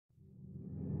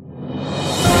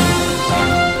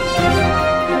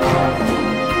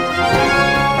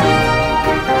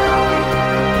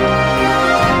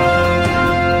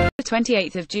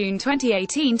28th of June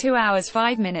 2018, 2 hours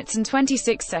 5 minutes and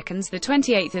 26 seconds. The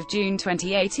 28th of June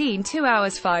 2018, 2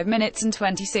 hours 5 minutes and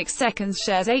 26 seconds.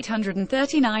 Shares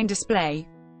 839. Display.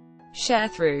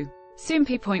 Sharethrough.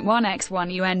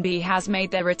 Soompi.1x1 UNB has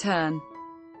made their return.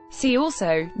 See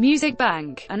also, Music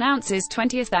Bank announces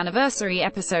 20th anniversary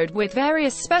episode with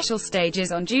various special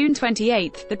stages. On June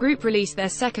 28, the group released their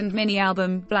second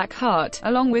mini-album, Black Heart,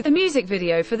 along with a music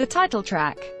video for the title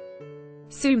track.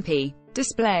 Soompi.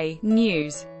 Display.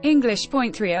 News.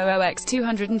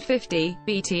 English.300x250,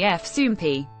 BTF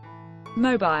Soompi.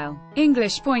 Mobile.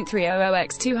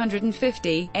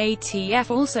 English.300x250, ATF.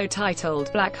 Also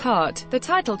titled Black Heart, the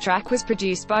title track was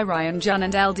produced by Ryan Jun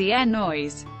and LDN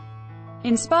Noise.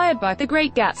 Inspired by The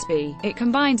Great Gatsby, it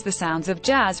combines the sounds of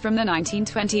jazz from the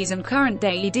 1920s and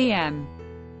current-day EDM.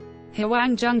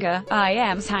 Hwang Junga,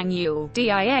 IM's Hang Yul,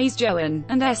 DIA's Joan,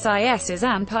 and SIS's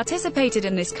Anne participated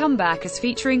in this comeback as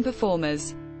featuring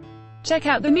performers. Check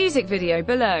out the music video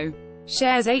below.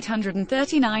 Shares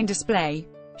 839. Display.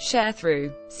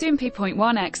 Sharethrough.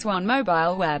 Soompi.1x1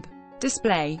 Mobile Web.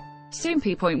 Display.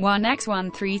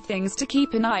 Soompi.1x1 3 things to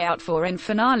keep an eye out for in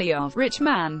finale of Rich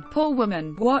Man, Poor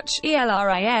Woman. Watch,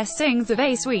 ELRIS sings of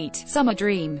A Sweet Summer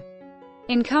Dream.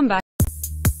 In comeback